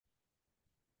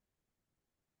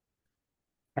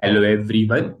Hello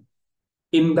everyone.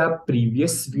 In the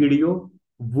previous video,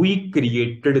 we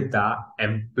created the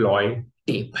employee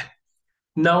table.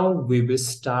 Now we will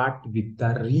start with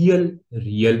the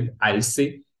I'll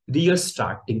say, real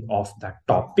starting of the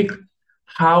topic,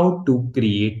 how to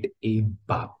create a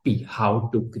BAPI, how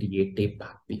to create a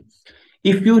BAPI.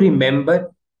 If you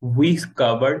remember, we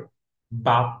covered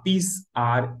BAPIs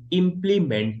are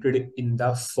implemented in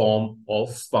the form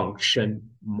of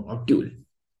function module.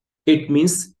 It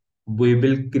means we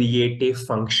will create a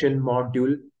function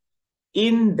module.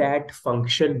 In that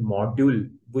function module,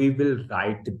 we will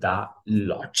write the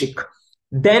logic.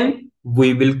 Then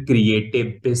we will create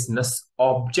a business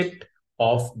object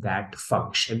of that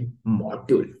function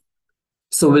module.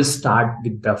 So we'll start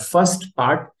with the first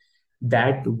part,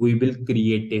 that we will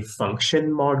create a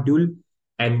function module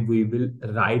and we will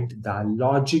write the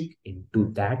logic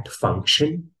into that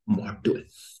function module.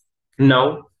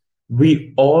 Now,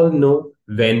 we all know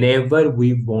whenever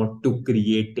we want to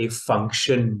create a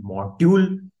function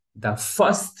module, the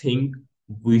first thing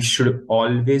we should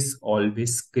always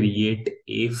create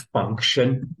a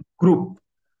function group.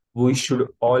 We should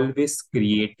always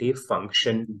create a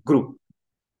function group.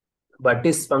 What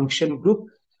is function group?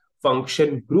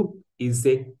 Function group is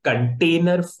a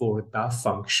container for the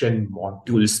function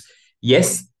modules.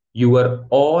 Yes, your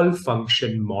all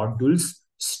function modules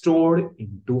stored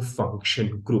into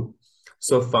function group.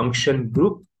 So function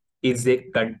group is a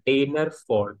container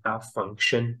for the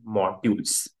function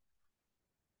modules.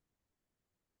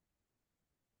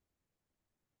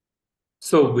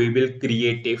 So we will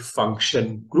create a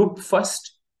function group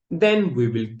first, then we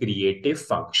will create a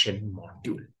function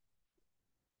module.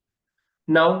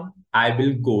 Now I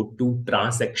will go to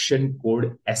transaction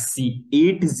code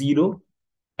SC80.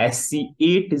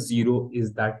 SC80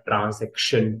 is the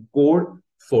transaction code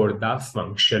for the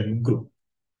function group.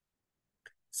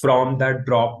 From the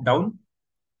drop down,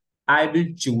 I will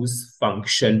choose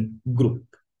function group.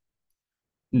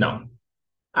 Now,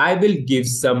 I will give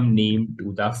some name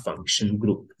to the function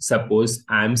group. Suppose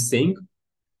I'm saying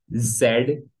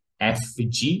ZFG.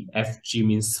 FG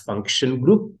means function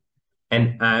group.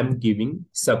 And I'm giving,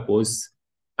 suppose,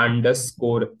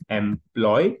 underscore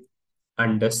employee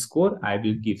underscore, I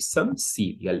will give some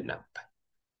serial number.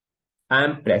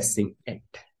 I'm pressing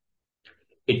enter.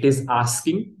 It is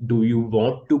asking, do you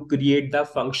want to create the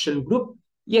function group?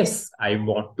 Yes, I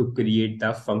want to create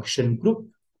the function group.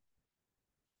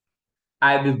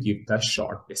 I will give the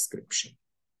short description.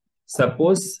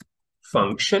 Suppose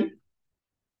function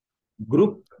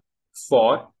group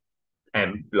for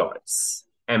employees.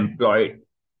 Employed.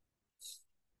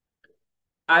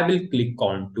 I will click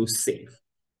on to save.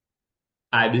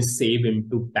 I will save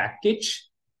into package.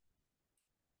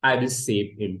 I will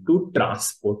save into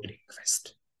transport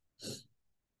request.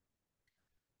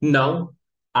 Now,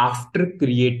 after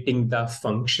creating the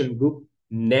function group,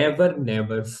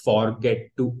 never forget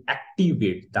to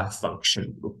activate the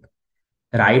function group.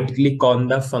 Right click on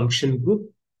the function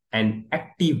group and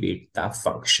activate the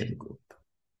function group.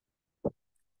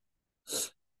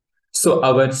 So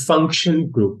our function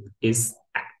group is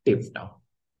active now.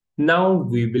 Now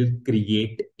we will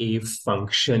create a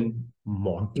function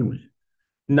module.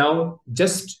 Now,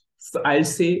 just I'll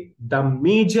say the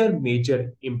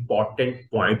major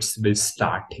important points will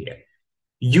start here.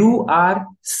 You are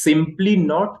simply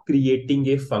not creating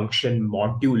a function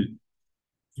module.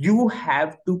 You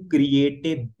have to create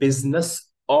a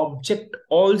business object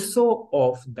also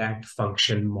of that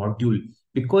function module.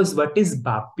 Because what is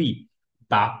BAPI?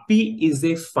 BAPI is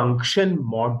a function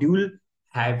module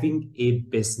having a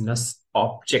business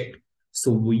object.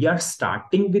 So we are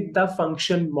starting with the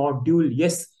function module,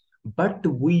 yes, but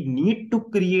we need to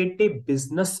create a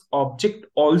business object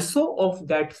also of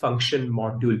that function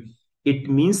module. It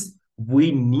means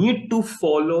we need to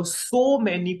follow so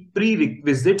many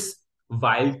prerequisites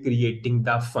while creating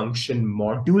the function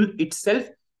module itself,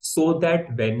 so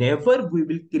that whenever we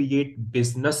will create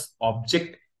business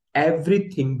object,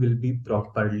 everything will be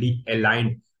properly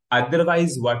aligned.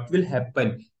 Otherwise, what will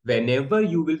happen? Whenever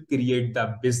you will create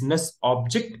the business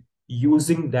object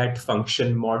using that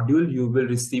function module, you will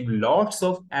receive lots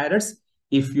of errors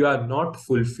if you are not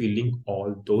fulfilling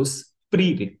all those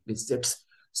prerequisites.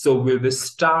 So we will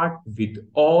start with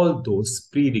all those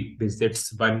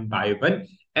prerequisites one by one,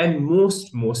 and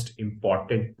most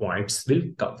important points will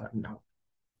cover now.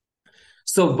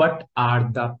 So what are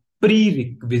the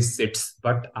prerequisites?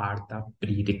 What are the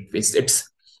prerequisites?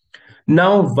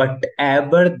 Now,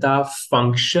 whatever the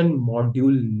function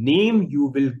module name you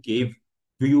will give,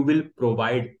 you will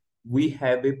provide, we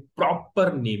have a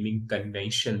proper naming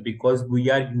convention because we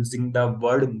are using the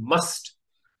word must.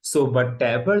 So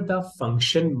whatever the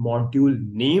function module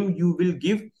name you will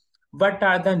give, what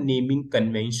are the naming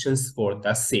conventions for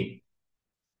the same?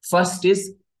 First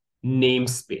is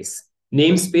namespace.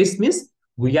 Namespace means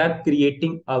we are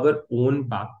creating our own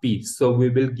BAPI. So we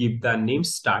will give the name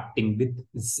starting with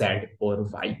Z or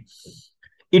Y.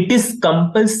 It is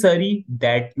compulsory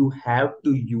that you have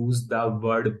to use the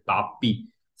word BAPI.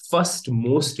 First,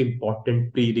 most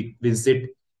important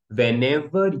prerequisite,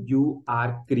 whenever you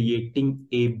are creating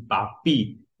a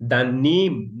BAPI, the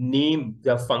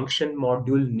the function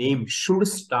module name should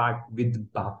start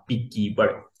with BAPI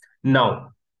keyword.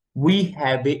 Now, we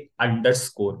have a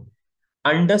underscore.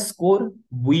 Underscore,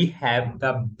 we have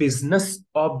the business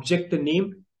object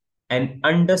name, and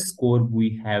underscore,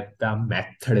 we have the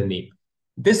method name.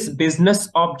 This business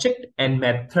object and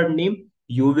method name,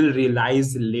 you will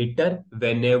realize later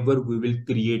whenever we will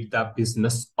create the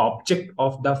business object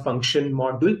of the function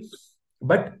module.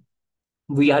 But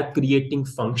we are creating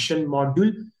function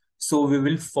module, so we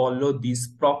will follow these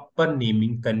proper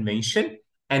naming convention,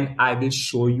 and I will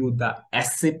show you the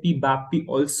SAP BAPI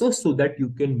also so that you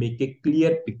can make a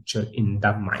clear picture in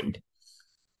the mind.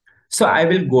 So I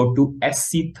will go to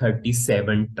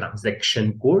SC37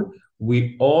 transaction code.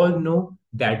 We all know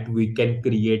that we can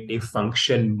create a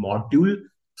function module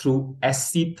through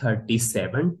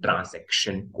SC37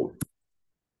 transaction code.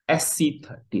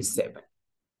 SC37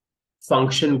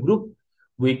 function group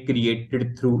we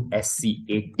created through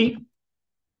SC80.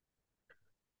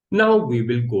 Now we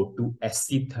will go to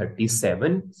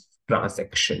SC37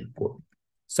 transaction code.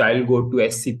 So I'll go to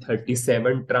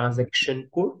SC37 transaction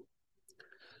code.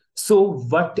 So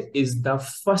what is the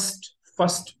first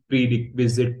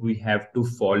prerequisite we have to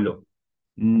follow?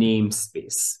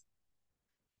 Namespace.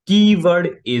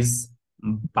 Keyword is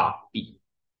BAPI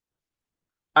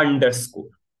underscore.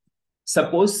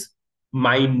 Suppose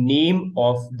my name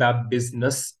of the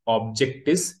business object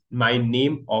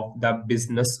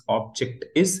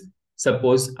is,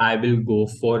 suppose I will go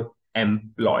for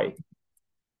employee.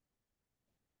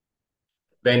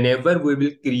 Whenever we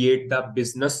will create the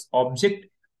business object,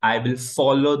 I will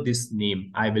follow this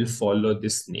name.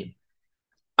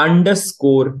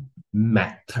 Underscore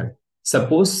method.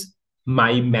 Suppose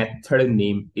my method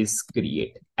name is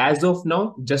create. As of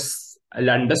now, just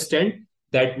understand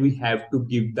that we have to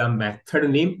give the method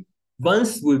name.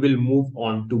 Once we will move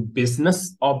on to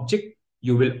business object,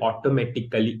 you will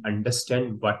automatically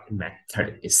understand what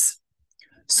method is.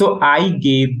 So I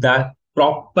gave the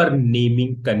proper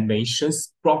naming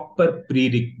conventions, proper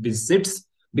prerequisites,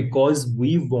 because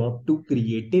we want to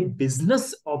create a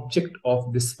business object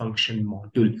of this function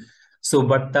module. So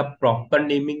what the proper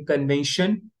naming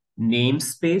convention?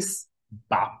 Namespace,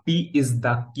 BAPI is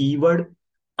the keyword,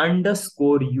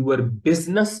 underscore your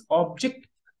business object,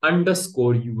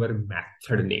 underscore your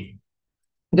method name.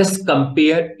 Just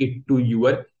compare it to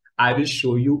your, I will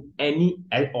show you any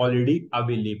already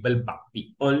available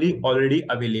BAPI, already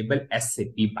available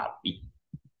SAP BAPI.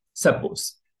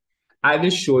 Suppose I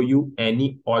will show you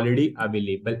any already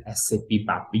available SAP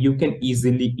BAPI. You can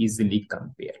easily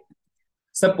compare.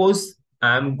 Suppose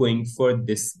I'm going for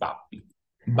this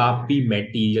BAPI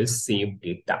material save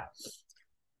data.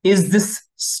 Is this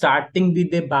starting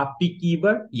with a BAPI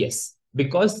keyword? Yes,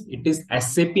 because it is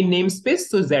SAP namespace,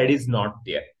 so Z is not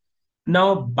there.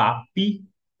 Now BAPI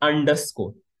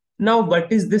underscore. Now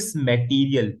what is this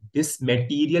material? This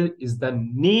material is the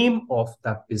name of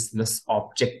the business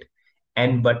object.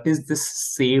 And what is this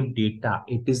save data?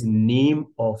 It is name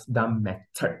of the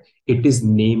method.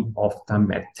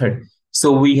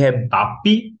 So we have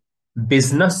BAPI,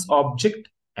 business object,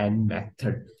 and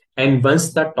method. And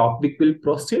once the topic will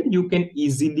proceed, you can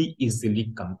easily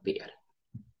compare.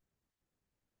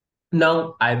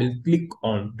 Now I will click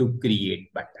on to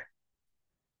create button.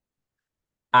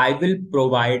 I will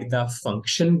provide the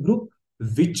function group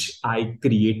which I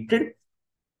created.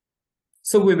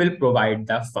 So we will provide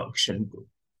the function group.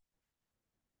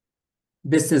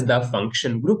 This is the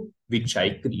function group which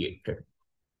I created.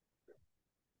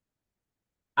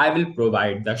 I will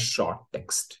provide the short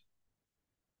text.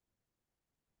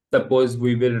 Suppose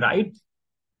we will write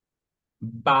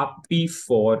BAPI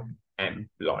for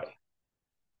employee.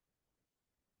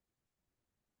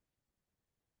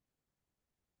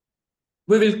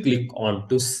 We will click on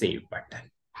to save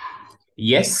button.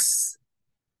 Yes.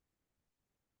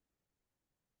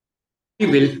 We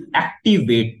will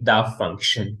activate the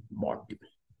function module.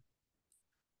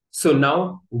 So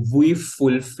now we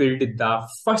fulfilled the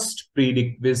first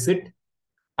prerequisite.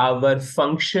 Our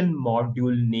function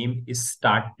module name is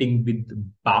starting with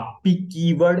BAPI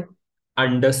keyword,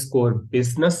 underscore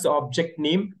business object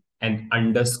name, and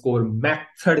underscore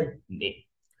method name.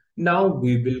 Now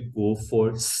we will go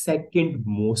for second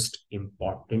most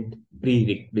important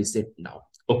prerequisite now.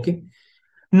 Okay.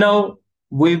 Now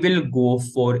we will go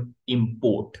for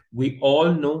import. We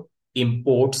all know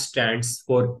import stands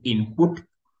for input,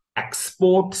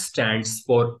 export stands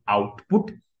for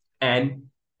output, and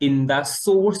in the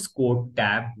source code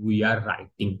tab, we are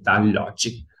writing the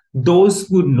logic. Those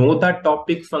who know the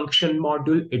topic function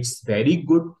module, it's very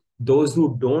good. Those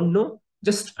who don't know,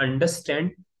 just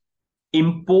understand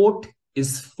import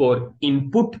is for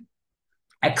input,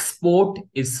 export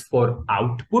is for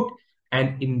output,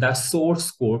 and in the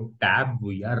source code tab,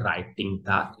 we are writing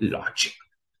the logic.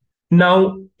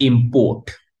 Now,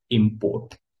 import.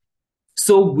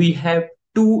 So we have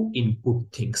two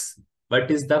input things.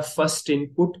 What is the first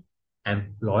input?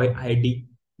 Employee ID.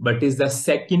 What is the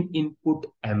second input?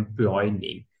 Employee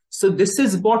name. So this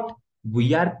is what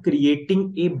we are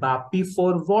creating a BAPI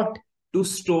for what? To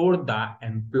store the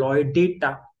employee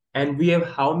data. And we have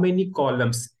how many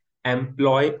columns?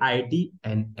 Employee ID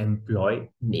and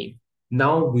employee name.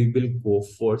 Now we will go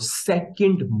for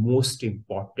second most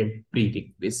important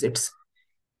prerequisites.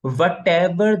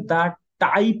 Whatever the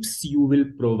types you will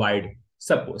provide.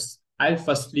 Suppose I'll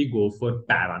firstly go for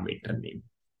parameter name.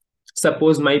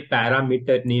 Suppose my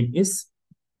parameter name is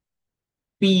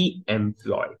P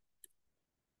employee.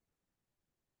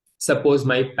 Suppose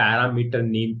my parameter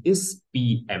name is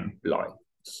P employee.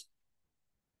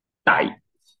 Type.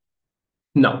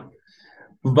 Now,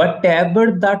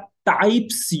 whatever the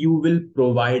types you will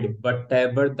provide,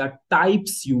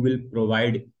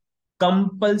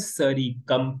 compulsory,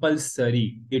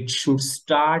 it should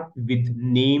start with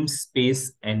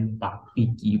namespace and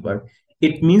BAPI keyword.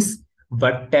 It means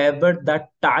whatever the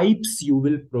types you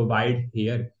will provide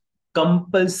here,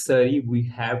 compulsory, we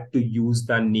have to use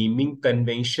the naming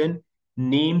convention,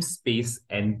 namespace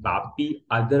and BAPI.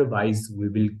 Otherwise, we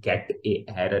will get a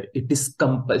error. It is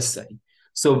compulsory.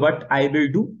 So what I will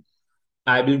do,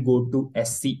 I will go to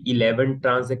SC11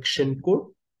 transaction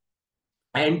code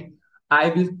and I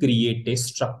will create a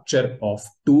structure of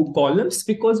two columns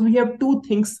because we have two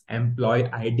things, employee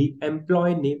ID,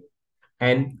 employee name.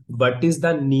 And what is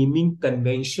the naming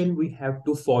convention we have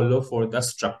to follow for the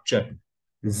structure?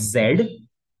 Z,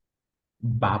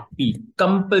 BAPI,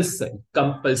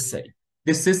 compulsory.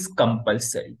 This is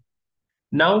compulsory.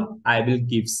 Now I will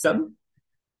give some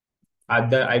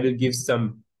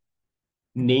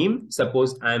name.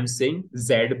 Suppose I am saying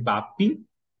Z, BAPI,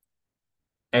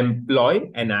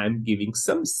 employee, and I am giving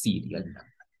some serial number.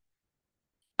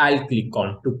 I'll click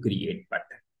on to create button.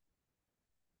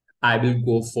 I will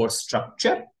go for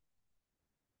structure.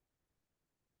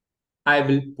 I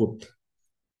will put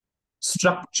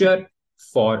structure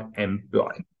for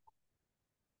employee.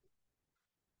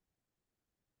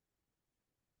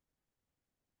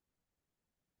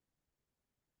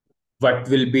 What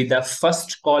will be the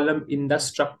first column in the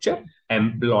structure?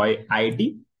 Employee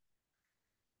ID.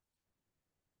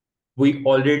 We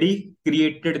already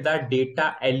created the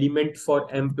data element for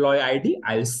employee ID.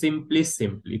 I'll simply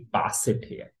pass it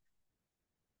here.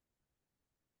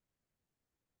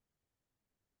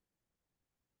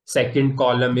 Second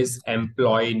column is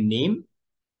employee name.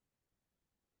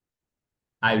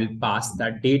 I will pass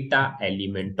the data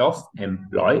element of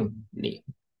employee name.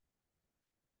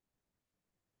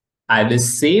 I will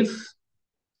save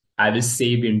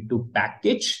into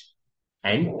package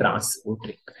and transport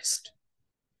request.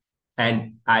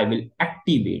 And I will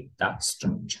activate the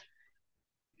structure.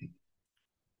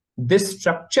 This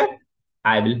structure,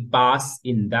 I will pass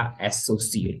in the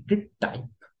associated type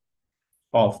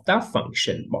of the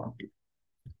function module.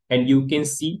 And you can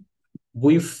see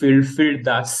we fulfilled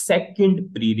the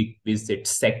second prerequisite.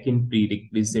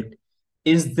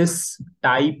 Is this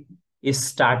type is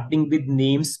starting with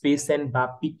namespace and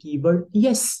BAPI keyword?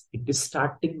 Yes, it is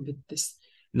starting with this.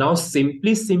 Now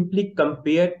simply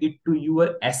compare it to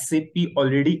your SAP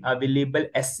already available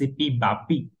SAP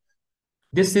BAPI.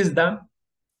 This is the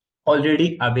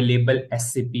already available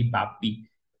SAP BAPI.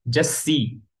 Just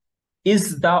see,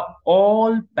 is the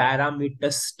all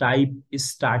parameters type is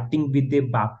starting with a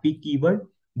BAPI keyword?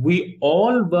 We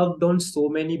all worked on so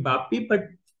many BAPI, but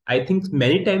I think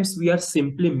many times we are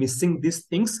simply missing these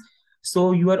things.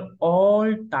 So your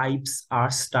all types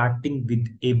are starting with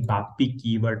a BAPI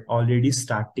keyword, already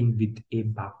starting with a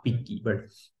BAPI keyword.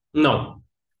 Now,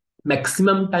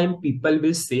 maximum time people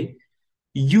will say,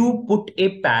 you put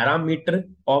a parameter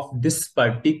of this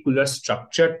particular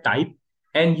structure type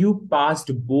and you passed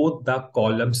both the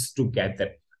columns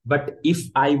together. But if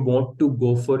I want to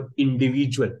go for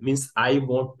individual, means I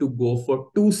want to go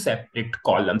for two separate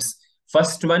columns.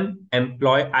 First one,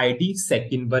 employee ID,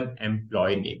 second one,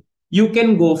 employee name. You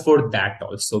can go for that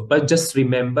also, but just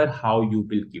remember how you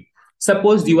will give.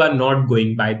 Suppose you are not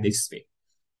going by this way.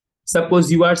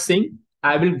 Suppose you are saying,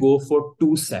 I will go for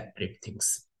two separate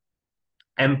things.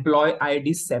 Employee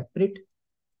ID separate,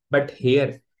 but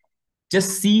here,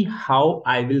 just see how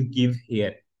I will give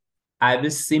here. I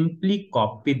will simply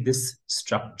copy this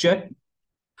structure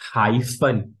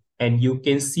hyphen, and you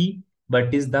can see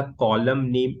what is the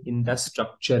column name in the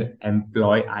structure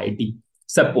employee ID.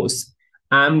 Suppose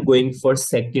I'm going for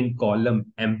second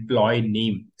column employee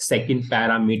name, second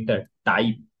parameter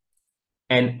type,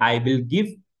 and I will give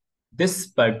this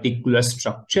particular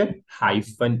structure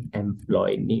hyphen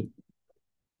employee name.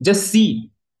 Just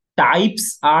see,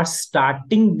 types are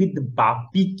starting with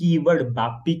BAPI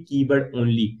keyword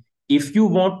only. If you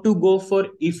want to go for,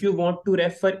 if you want to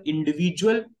refer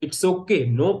individual, it's okay,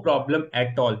 no problem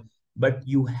at all. But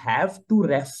you have to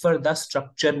refer the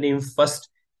structure name first,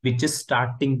 which is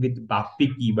starting with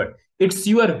BAPI keyword. It's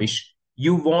your wish.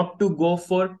 You want to go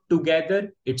for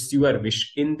together, it's your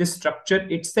wish. In this structure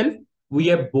itself, we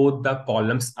have both the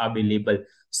columns available.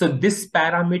 So this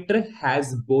parameter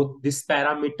has both, this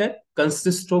parameter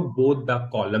consists of both the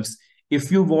columns.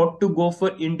 If you want to go for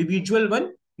individual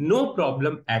one, no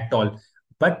problem at all.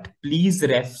 But please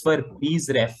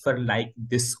refer like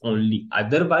this only.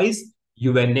 Otherwise,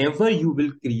 whenever you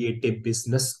will create a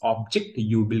business object,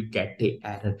 you will get a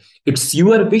error. It's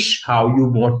your wish how you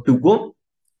want to go.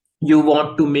 You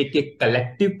want to make a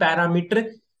collective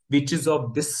parameter which is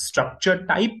of this structure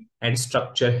type, and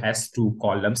structure has two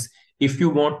columns. If you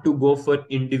want to go for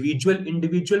individual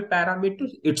parameter,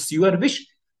 it's your wish,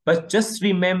 but just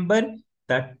remember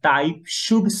the type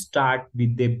should start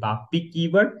with the BAPI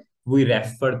keyword. We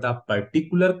refer the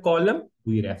particular column,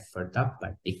 we refer the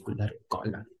particular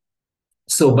column.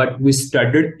 So what we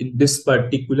studied in this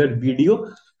particular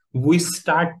video, we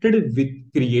started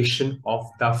with creation of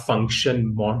the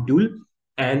function module,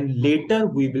 and later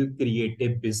we will create a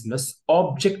business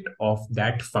object of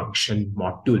that function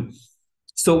module.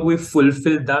 So we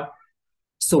fulfill the,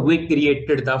 so we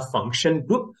created the function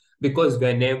group, because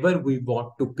whenever we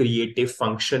want to create a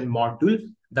function module,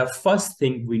 the first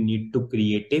thing we need to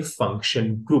create a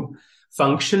function group.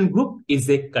 Function group is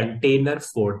a container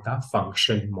for the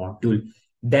function module.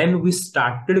 Then we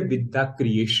started with the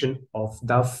creation of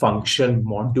the function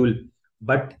module,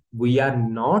 but we are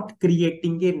not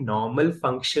creating a normal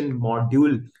function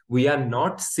module. We are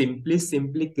not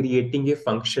simply creating a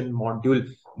function module.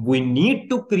 We need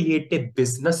to create a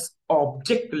business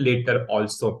object later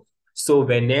also. So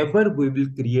whenever we will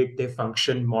create a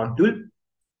function module,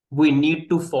 we need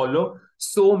to follow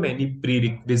so many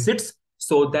prerequisites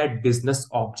so that business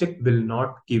object will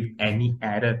not give any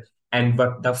error. And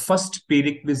what the first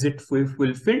prerequisite we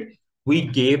fulfilled, we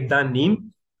gave the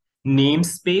name,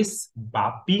 namespace,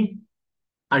 BAPI,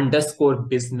 underscore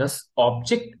business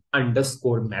object,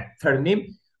 underscore method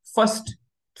name, first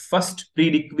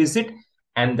prerequisite.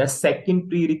 And the second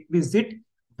prerequisite,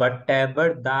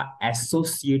 whatever the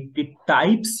associated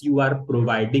types you are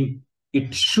providing,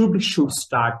 it should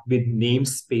start with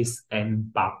namespace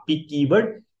and BAPI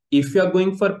keyword. If you are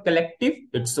going for collective,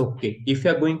 it's okay. If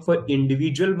you are going for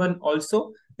individual one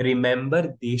also,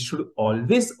 remember they should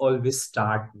always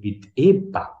start with a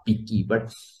BAPI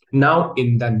keyword. Now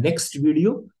in the next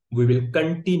video, we will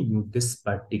continue this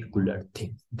particular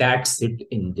thing. That's it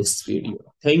in this video.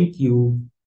 Thank you.